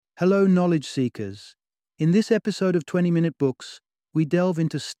Hello, knowledge seekers. In this episode of 20-Minute Books, we delve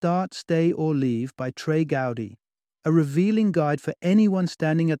into Start, Stay, or Leave by Trey Gowdy, a revealing guide for anyone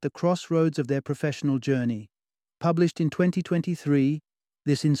standing at the crossroads of their professional journey. Published in 2023,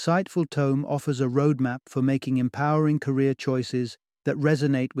 this insightful tome offers a roadmap for making empowering career choices that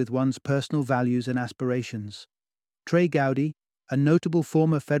resonate with one's personal values and aspirations. Trey Gowdy, a notable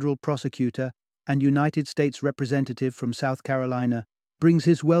former federal prosecutor and United States representative from South Carolina, brings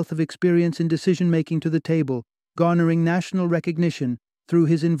his wealth of experience in decision-making to the table, garnering national recognition through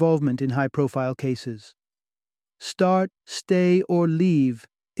his involvement in high-profile cases. Start, Stay, or Leave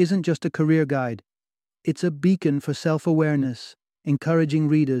isn't just a career guide. It's a beacon for self-awareness, encouraging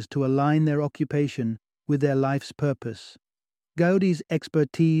readers to align their occupation with their life's purpose. Gowdy's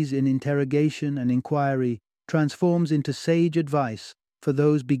expertise in interrogation and inquiry transforms into sage advice for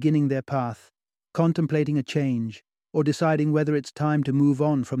those beginning their path, contemplating a change, or deciding whether it's time to move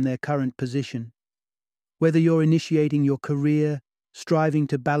on from their current position. Whether you're initiating your career, striving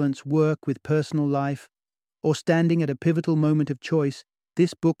to balance work with personal life, or standing at a pivotal moment of choice,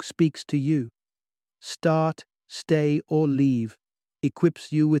 this book speaks to you. Start, Stay, or Leave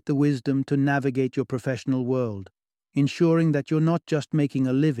equips you with the wisdom to navigate your professional world, ensuring that you're not just making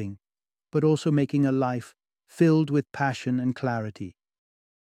a living, but also making a life filled with passion and clarity.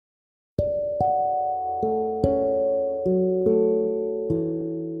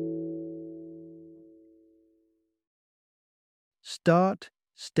 Start,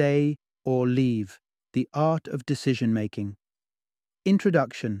 Stay, or Leave: The Art of Decision-Making.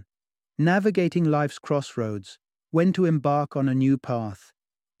 Introduction. Navigating life's crossroads, when to embark on a new path.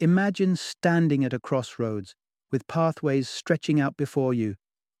 Imagine standing at a crossroads, with pathways stretching out before you,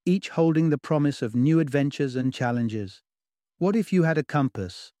 each holding the promise of new adventures and challenges. What if you had a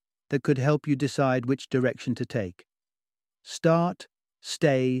compass that could help you decide which direction to take? Start,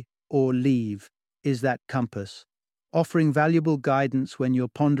 Stay, or Leave is that compass, offering valuable guidance when you're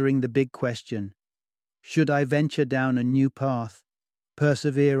pondering the big question: should I venture down a new path,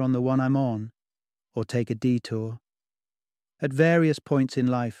 persevere on the one I'm on, or take a detour? At various points in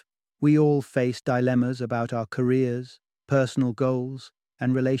life, we all face dilemmas about our careers, personal goals,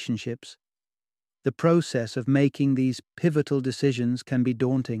 and relationships. The process of making these pivotal decisions can be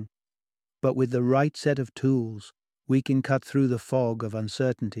daunting, but with the right set of tools, we can cut through the fog of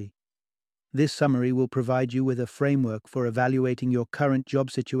uncertainty. This summary will provide you with a framework for evaluating your current job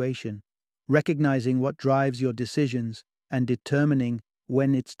situation, recognizing what drives your decisions, and determining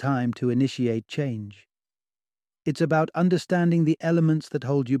when it's time to initiate change. It's about understanding the elements that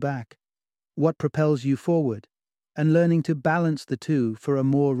hold you back, what propels you forward, and learning to balance the two for a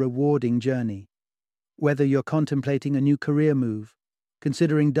more rewarding journey. Whether you're contemplating a new career move,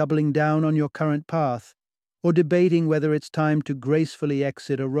 considering doubling down on your current path, or debating whether it's time to gracefully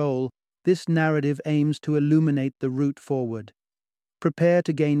exit a role, this narrative aims to illuminate the route forward. Prepare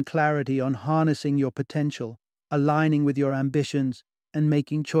to gain clarity on harnessing your potential, aligning with your ambitions, and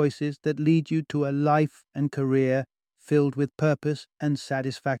making choices that lead you to a life and career filled with purpose and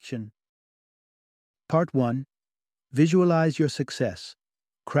satisfaction. Part 1. Visualize your success.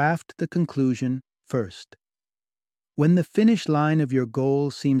 Craft the conclusion first. When the finish line of your goal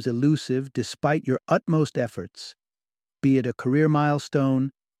seems elusive despite your utmost efforts, be it a career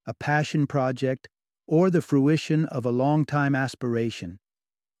milestone, a passion project, or the fruition of a long-time aspiration,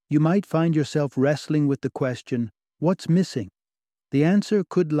 you might find yourself wrestling with the question, what's missing? The answer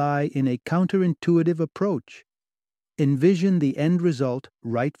could lie in a counterintuitive approach. Envision the end result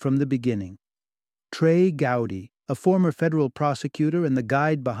right from the beginning. Trey Gowdy, a former federal prosecutor and the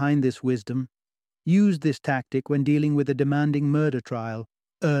guide behind this wisdom, used this tactic when dealing with a demanding murder trial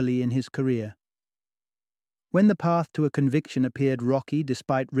early in his career. When the path to a conviction appeared rocky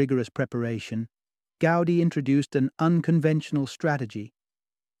despite rigorous preparation, Gowdy introduced an unconventional strategy.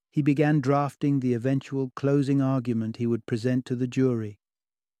 He began drafting the eventual closing argument he would present to the jury.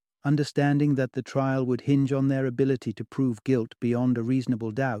 Understanding that the trial would hinge on their ability to prove guilt beyond a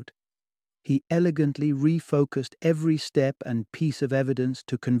reasonable doubt, he elegantly refocused every step and piece of evidence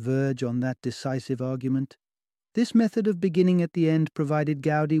to converge on that decisive argument. This method of beginning at the end provided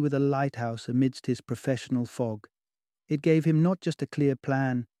Gowdy with a lighthouse amidst his professional fog. It gave him not just a clear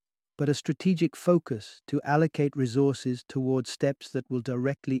plan, but a strategic focus to allocate resources towards steps that will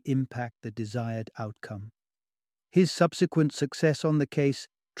directly impact the desired outcome. His subsequent success on the case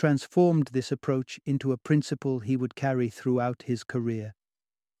transformed this approach into a principle he would carry throughout his career.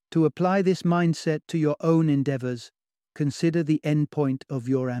 To apply this mindset to your own endeavors, consider the endpoint of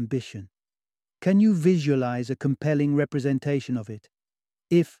your ambition. Can you visualize a compelling representation of it?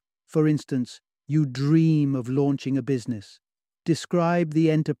 If, for instance, you dream of launching a business, Describe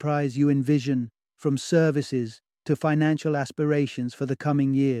the enterprise you envision, from services to financial aspirations for the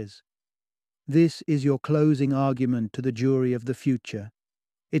coming years. This is your closing argument to the jury of the future.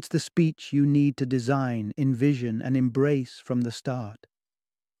 It's the speech you need to design, envision, and embrace from the start.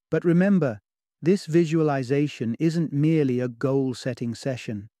 But remember, this visualization isn't merely a goal-setting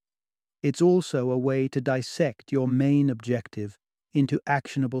session. It's also a way to dissect your main objective into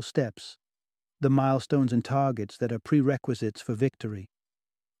actionable steps, the milestones and targets that are prerequisites for victory.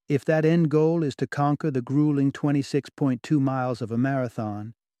 If that end goal is to conquer the grueling 26.2 miles of a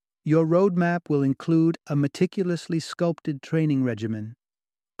marathon, your roadmap will include a meticulously sculpted training regimen,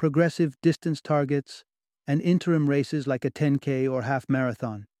 progressive distance targets, and interim races like a 10K or half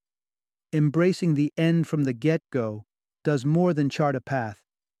marathon. Embracing the end from the get-go does more than chart a path.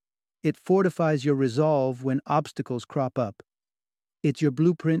 It fortifies your resolve when obstacles crop up. It's your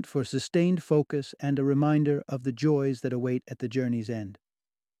blueprint for sustained focus and a reminder of the joys that await at the journey's end.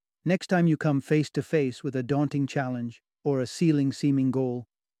 Next time you come face to face with a daunting challenge or a ceiling-seeming goal,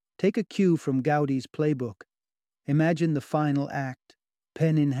 take a cue from Gaudi's playbook. Imagine the final act,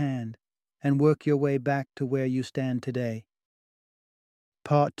 pen in hand, and work your way back to where you stand today.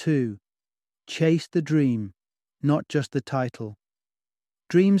 Part 2. Chase the dream, not just the title.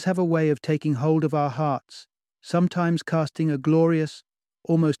 Dreams have a way of taking hold of our hearts, sometimes casting a glorious,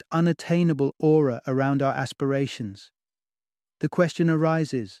 almost unattainable aura around our aspirations. The question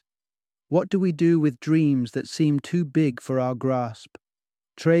arises, what do we do with dreams that seem too big for our grasp?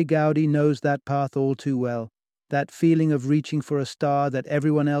 Trey Gowdy knows that path all too well, that feeling of reaching for a star that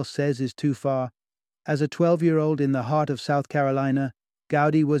everyone else says is too far. As a 12-year-old in the heart of South Carolina,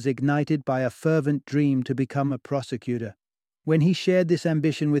 Gowdy was ignited by a fervent dream to become a prosecutor. When he shared this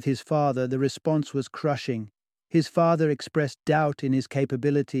ambition with his father, the response was crushing. His father expressed doubt in his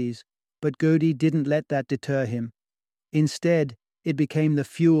capabilities, but Gowdy didn't let that deter him. Instead, it became the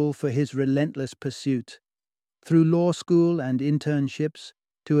fuel for his relentless pursuit. Through law school and internships,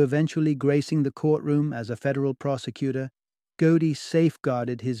 to eventually gracing the courtroom as a federal prosecutor, Gowdy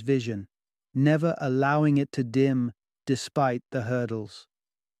safeguarded his vision, never allowing it to dim despite the hurdles.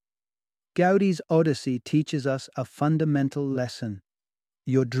 Gowdy's Odyssey teaches us a fundamental lesson.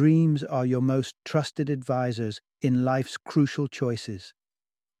 Your dreams are your most trusted advisors in life's crucial choices.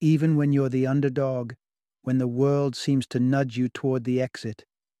 Even when you're the underdog, when the world seems to nudge you toward the exit,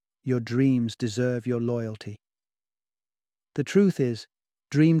 your dreams deserve your loyalty. The truth is,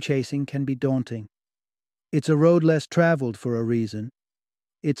 dream chasing can be daunting. It's a road less traveled for a reason.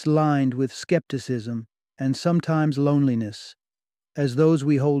 It's lined with skepticism and sometimes loneliness, as those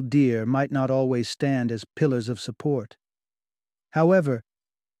we hold dear might not always stand as pillars of support. However,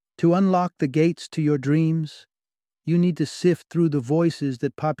 to unlock the gates to your dreams, you need to sift through the voices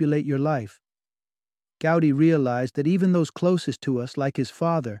that populate your life. Gowdy realized that even those closest to us, like his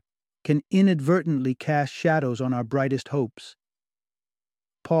father, can inadvertently cast shadows on our brightest hopes.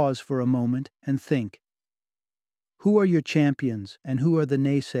 Pause for a moment and think. Who are your champions and who are the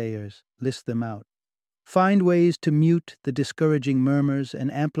naysayers? List them out. Find ways to mute the discouraging murmurs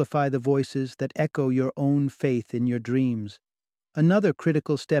and amplify the voices that echo your own faith in your dreams. Another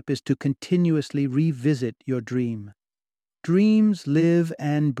critical step is to continuously revisit your dream. Dreams live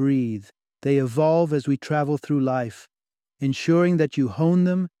and breathe. They evolve as we travel through life. Ensuring that you hone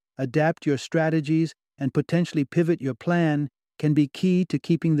them, adapt your strategies, and potentially pivot your plan can be key to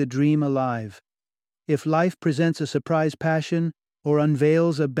keeping the dream alive. If life presents a surprise passion or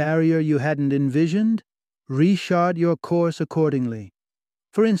unveils a barrier you hadn't envisioned, rechart your course accordingly.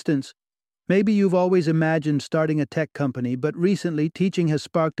 For instance, maybe you've always imagined starting a tech company, but recently teaching has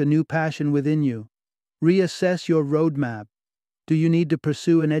sparked a new passion within you. Reassess your roadmap. Do you need to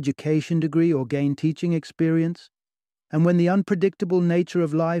pursue an education degree or gain teaching experience? And when the unpredictable nature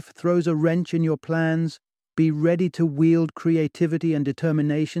of life throws a wrench in your plans, be ready to wield creativity and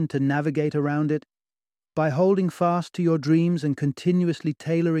determination to navigate around it. By holding fast to your dreams and continuously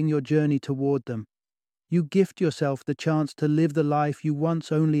tailoring your journey toward them, you gift yourself the chance to live the life you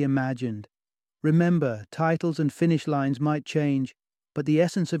once only imagined. Remember, titles and finish lines might change, but the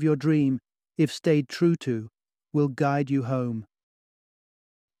essence of your dream, if stayed true to, will guide you home.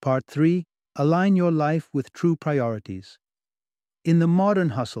 Part 3. Align your life with true priorities. In the modern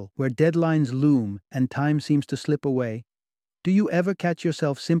hustle, where deadlines loom and time seems to slip away, do you ever catch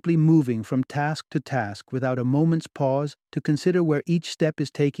yourself simply moving from task to task without a moment's pause to consider where each step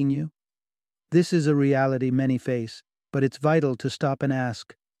is taking you? This is a reality many face, but it's vital to stop and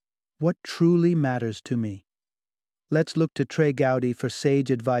ask, what truly matters to me? Let's look to Trey Gowdy for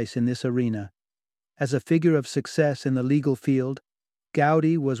sage advice in this arena. As a figure of success in the legal field,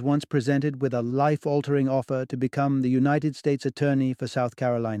 Gowdy was once presented with a life-altering offer to become the United States Attorney for South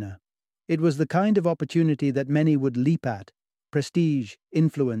Carolina. It was the kind of opportunity that many would leap at: prestige,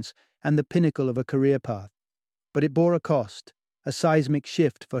 influence, and the pinnacle of a career path. But it bore a cost, a seismic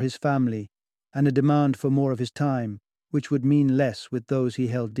shift for his family, and a demand for more of his time, which would mean less with those he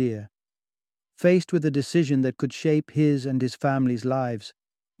held dear. Faced with a decision that could shape his and his family's lives,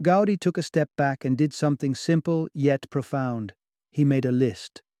 Gowdy took a step back and did something simple yet profound. He made a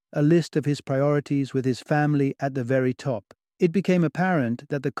list of his priorities with his family at the very top. It became apparent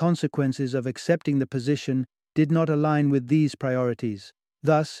that the consequences of accepting the position did not align with these priorities.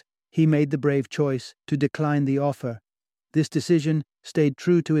 Thus, he made the brave choice to decline the offer. This decision stayed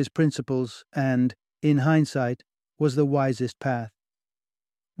true to his principles and, in hindsight, was the wisest path.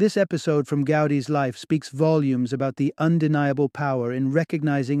 This episode from Gowdy's life speaks volumes about the undeniable power in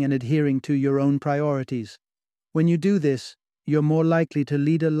recognizing and adhering to your own priorities. When you do this, you're more likely to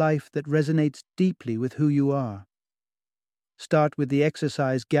lead a life that resonates deeply with who you are. Start with the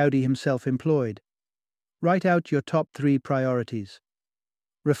exercise Gowdy himself employed. Write out your top 3 priorities.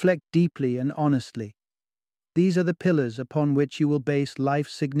 Reflect deeply and honestly. These are the pillars upon which you will base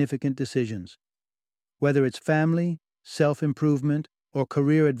life's significant decisions. Whether it's family, self-improvement, or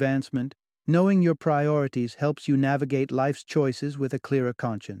career advancement, knowing your priorities helps you navigate life's choices with a clearer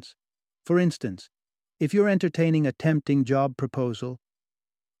conscience. For instance, if you're entertaining a tempting job proposal,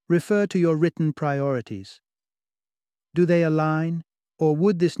 refer to your written priorities. Do they align, or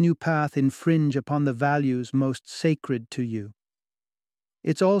would this new path infringe upon the values most sacred to you?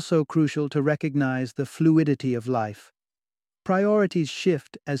 It's also crucial to recognize the fluidity of life. Priorities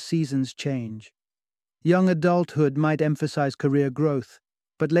shift as seasons change. Young adulthood might emphasize career growth,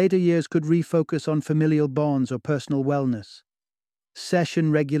 but later years could refocus on familial bonds or personal wellness.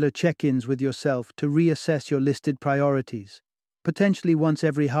 Session regular check-ins with yourself to reassess your listed priorities, potentially once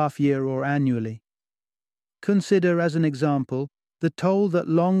every half year or annually. Consider, as an example, the toll that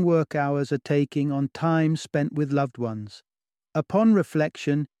long work hours are taking on time spent with loved ones. Upon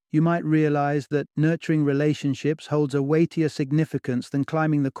reflection, you might realize that nurturing relationships holds a weightier significance than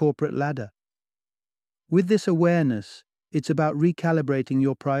climbing the corporate ladder. With this awareness, it's about recalibrating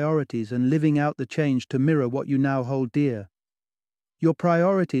your priorities and living out the change to mirror what you now hold dear. Your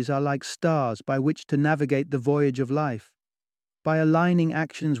priorities are like stars by which to navigate the voyage of life. By aligning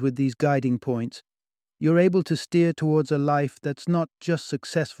actions with these guiding points, you're able to steer towards a life that's not just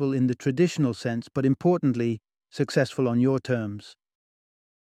successful in the traditional sense, but importantly, successful on your terms.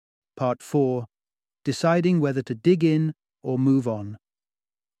 Part 4. Deciding whether to dig in or move on.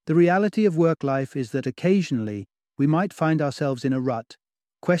 The reality of work life is that occasionally we might find ourselves in a rut,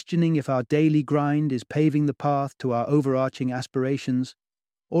 questioning if our daily grind is paving the path to our overarching aspirations,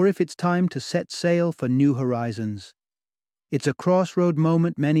 or if it's time to set sail for new horizons. It's a crossroad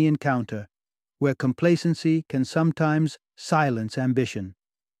moment many encounter, where complacency can sometimes silence ambition.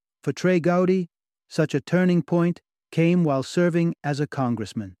 For Trey Gowdy, such a turning point came while serving as a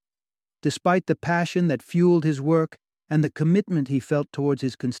congressman. Despite the passion that fueled his work and the commitment he felt towards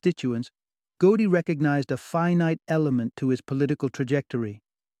his constituents, Gowdy recognized a finite element to his political trajectory.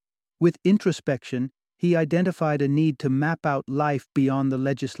 With introspection, he identified a need to map out life beyond the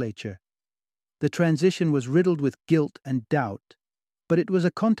legislature. The transition was riddled with guilt and doubt, but it was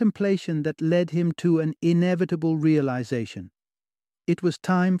a contemplation that led him to an inevitable realization. It was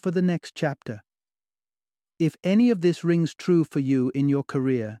time for the next chapter. If any of this rings true for you in your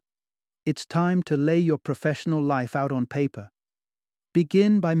career, it's time to lay your professional life out on paper.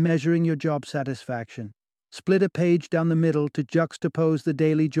 Begin by measuring your job satisfaction. Split a page down the middle to juxtapose the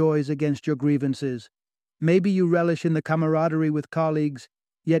daily joys against your grievances. Maybe you relish in the camaraderie with colleagues,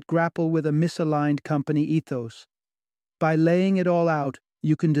 yet grapple with a misaligned company ethos. By laying it all out,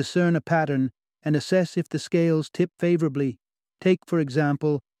 you can discern a pattern and assess if the scales tip favorably. Take, for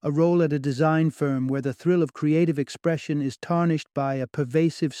example, a role at a design firm where the thrill of creative expression is tarnished by a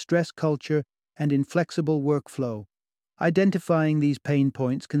pervasive stress culture and inflexible workflow. Identifying these pain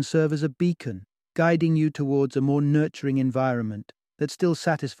points can serve as a beacon, guiding you towards a more nurturing environment that still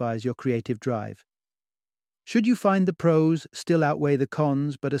satisfies your creative drive. Should you find the pros still outweigh the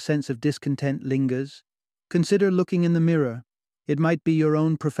cons, but a sense of discontent lingers, consider looking in the mirror. It might be your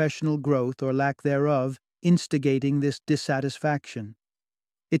own professional growth or lack thereof instigating this dissatisfaction.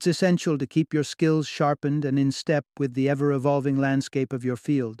 It's essential to keep your skills sharpened and in step with the ever-evolving landscape of your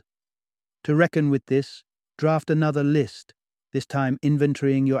field. To reckon with this, draft another list, this time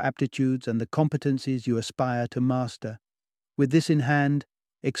inventorying your aptitudes and the competencies you aspire to master. With this in hand,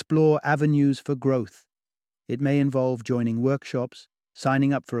 explore avenues for growth. It may involve joining workshops,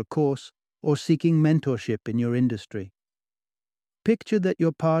 signing up for a course, or seeking mentorship in your industry. Picture that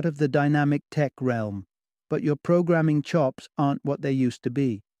you're part of the dynamic tech realm, but your programming chops aren't what they used to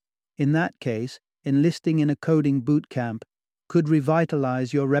be. In that case, enlisting in a coding boot camp could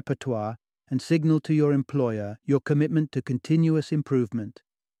revitalize your repertoire and signal to your employer your commitment to continuous improvement.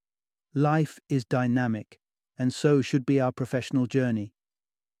 Life is dynamic, and so should be our professional journey.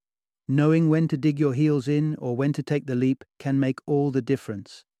 Knowing when to dig your heels in or when to take the leap can make all the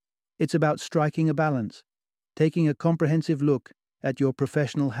difference. It's about striking a balance, taking a comprehensive look at your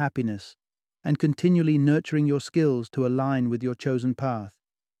professional happiness, and continually nurturing your skills to align with your chosen path.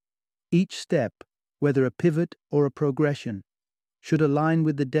 Each step, whether a pivot or a progression, should align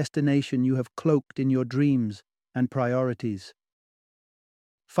with the destination you have cloaked in your dreams and priorities.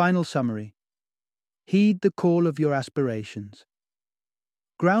 Final summary. Heed the call of your aspirations.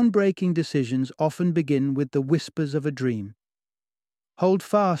 Groundbreaking decisions often begin with the whispers of a dream. Hold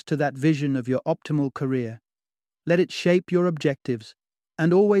fast to that vision of your optimal career. Let it shape your objectives,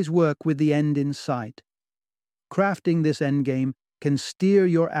 and always work with the end in sight. Crafting this endgame can steer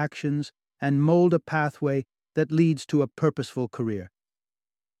your actions and mold a pathway that leads to a purposeful career.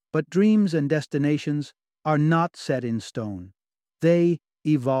 But dreams and destinations are not set in stone. They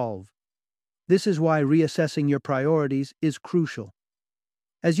evolve. This is why reassessing your priorities is crucial.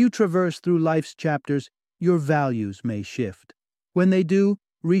 As you traverse through life's chapters, your values may shift. When they do,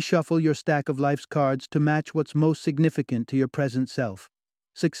 reshuffle your stack of life's cards to match what's most significant to your present self.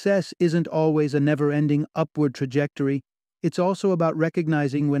 Success isn't always a never-ending upward trajectory. It's also about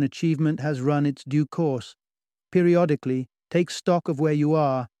recognizing when achievement has run its due course. Periodically, take stock of where you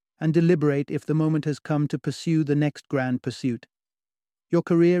are and deliberate if the moment has come to pursue the next grand pursuit. Your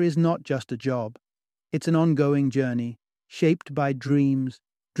career is not just a job. It's an ongoing journey, shaped by dreams,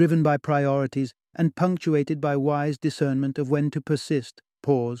 driven by priorities, and punctuated by wise discernment of when to persist,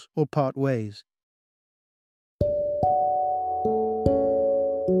 pause, or part ways.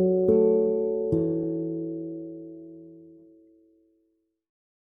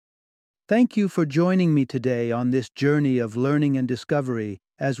 Thank you for joining me today on this journey of learning and discovery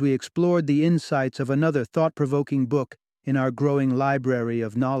as we explored the insights of another thought-provoking book in our growing library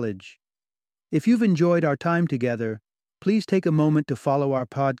of knowledge. If you've enjoyed our time together, please take a moment to follow our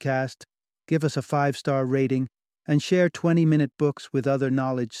podcast, give us a 5-star rating, and share 20-minute books with other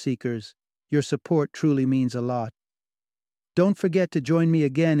knowledge seekers. Your support truly means a lot. Don't forget to join me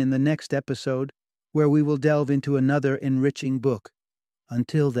again in the next episode, where we will delve into another enriching book.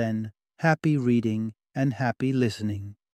 Until then, happy reading and happy listening.